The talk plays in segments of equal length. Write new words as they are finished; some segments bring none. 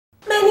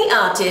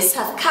Many artists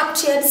have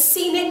captured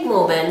scenic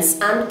moments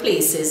and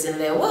places in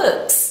their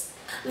works.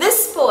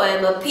 This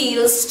poem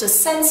appeals to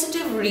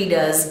sensitive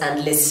readers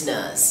and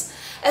listeners,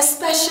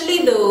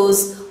 especially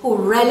those who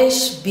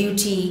relish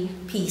beauty,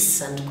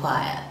 peace and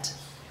quiet.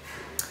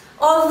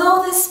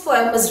 Although this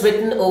poem was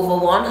written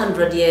over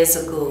 100 years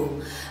ago,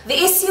 the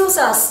issues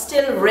are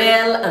still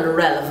real and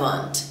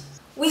relevant.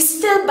 We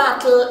still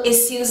battle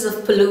issues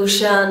of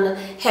pollution,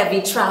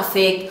 heavy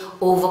traffic,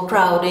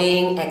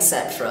 overcrowding,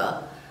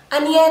 etc.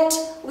 And yet,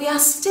 we are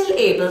still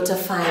able to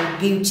find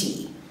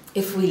beauty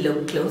if we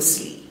look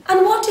closely.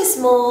 And what is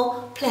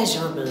more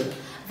pleasurable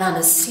than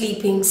a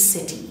sleeping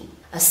city?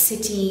 A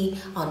city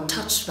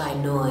untouched by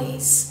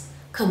noise,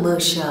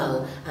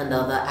 commercial and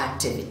other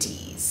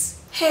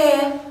activities.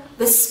 Here,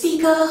 the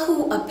speaker,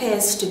 who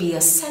appears to be a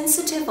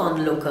sensitive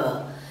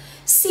onlooker,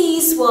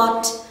 sees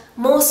what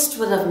most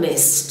would have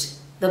missed,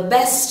 the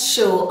best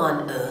show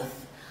on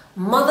earth,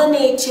 Mother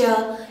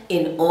Nature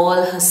in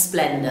all her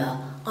splendor,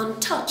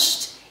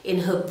 untouched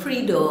in her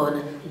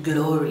pre-dawn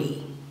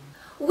glory.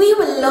 We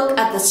will look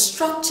at the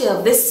structure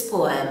of this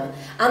poem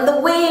and the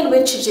way in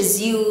which it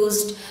is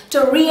used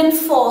to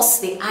reinforce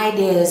the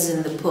ideas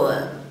in the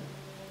poem.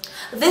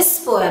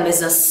 This poem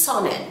is a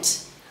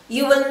sonnet.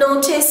 You will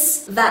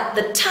notice that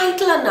the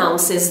title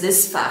announces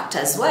this fact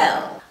as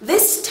well.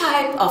 This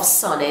type of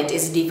sonnet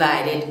is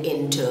divided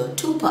into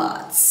two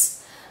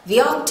parts,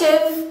 the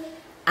octave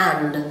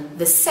and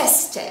the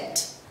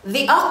sestet.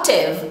 The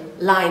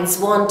octave, lines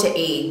 1 to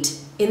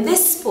 8, in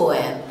this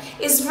poem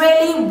is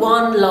really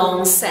one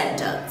long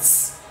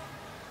sentence.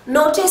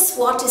 Notice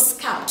what is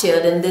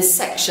captured in this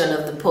section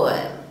of the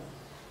poem.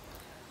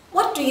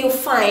 What do you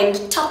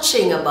find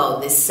touching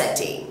about this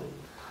setting?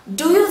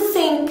 Do you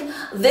think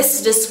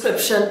this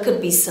description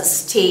could be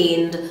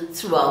sustained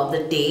throughout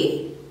the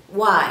day?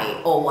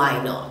 Why or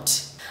why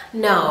not?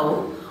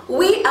 Now,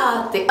 we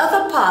are at the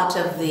other part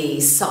of the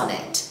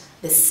sonnet,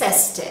 the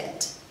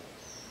sestet.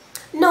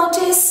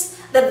 Notice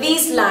that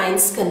these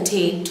lines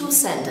contain two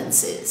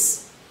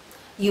sentences.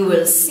 You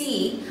will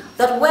see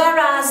that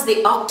whereas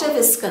the octave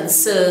is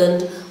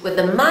concerned with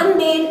the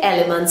man-made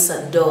elements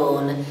at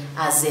dawn,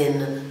 as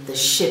in the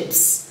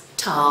ships,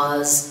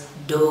 towers,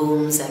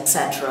 domes,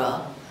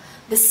 etc.,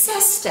 the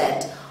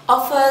sestet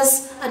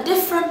offers a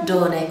different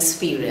dawn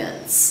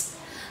experience.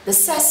 The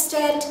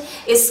sestet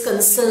is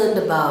concerned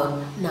about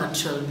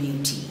natural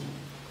beauty,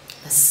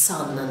 the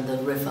sun and the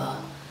river,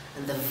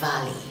 and the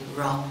valley,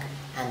 rock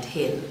and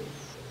hill.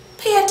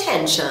 Pay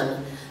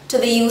attention to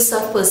the use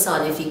of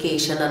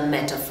personification and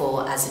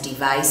metaphor as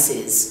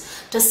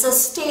devices to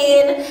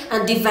sustain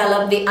and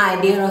develop the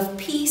idea of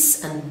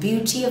peace and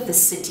beauty of the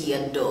city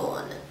at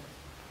dawn.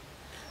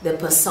 The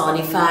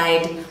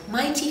personified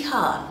mighty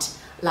heart,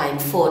 line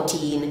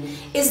 14,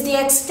 is the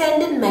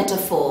extended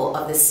metaphor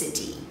of the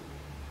city.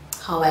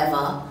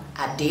 However,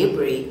 at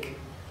daybreak,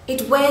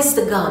 it wears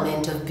the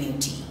garment of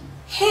beauty.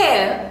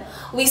 Here,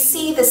 we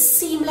see the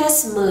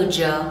seamless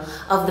merger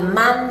of the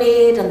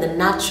man-made and the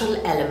natural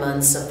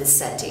elements of the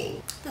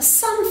setting. The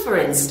sun, for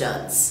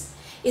instance,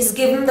 is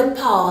given the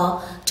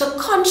power to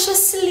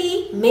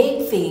consciously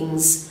make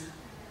things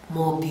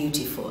more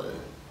beautiful.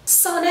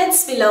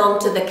 Sonnets belong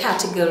to the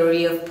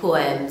category of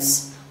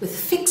poems with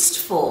fixed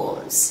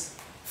forms.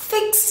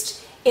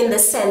 Fixed in the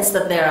sense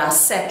that there are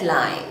set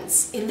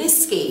lines, in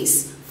this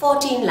case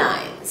 14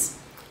 lines,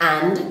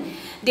 and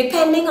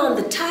depending on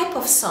the type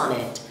of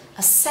sonnet,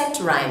 a set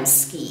rhyme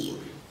scheme.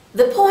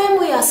 The poem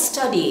we are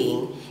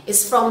studying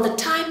is from the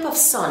type of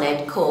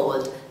sonnet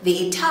called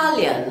the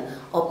Italian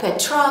or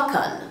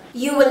Petrarchan.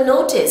 You will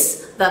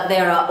notice that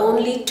there are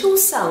only two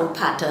sound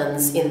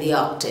patterns in the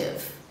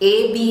octave,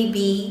 A, B,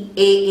 B,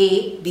 A,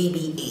 A, B,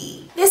 B,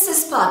 A. This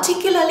is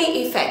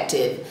particularly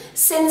effective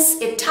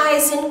since it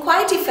ties in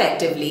quite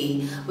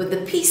effectively with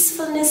the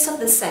peacefulness of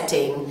the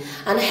setting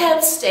and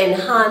helps to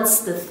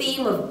enhance the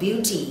theme of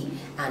beauty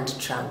and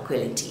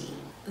tranquility.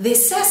 The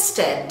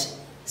sestet,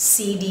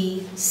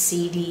 CD,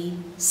 CD,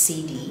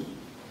 CD,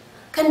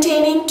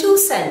 containing two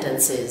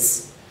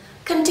sentences,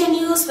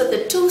 continues with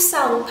the two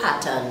sound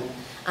pattern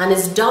and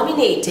is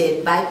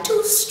dominated by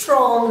two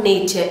strong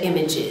nature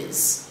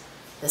images,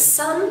 the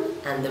sun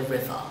and the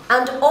river.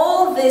 And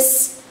all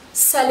this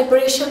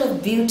celebration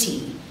of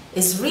beauty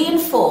is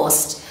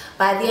reinforced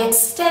by the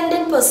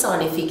extended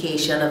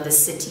personification of the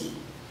city,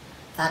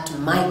 that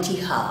mighty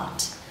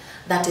heart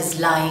that is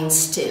lying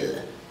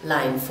still,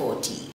 line 40.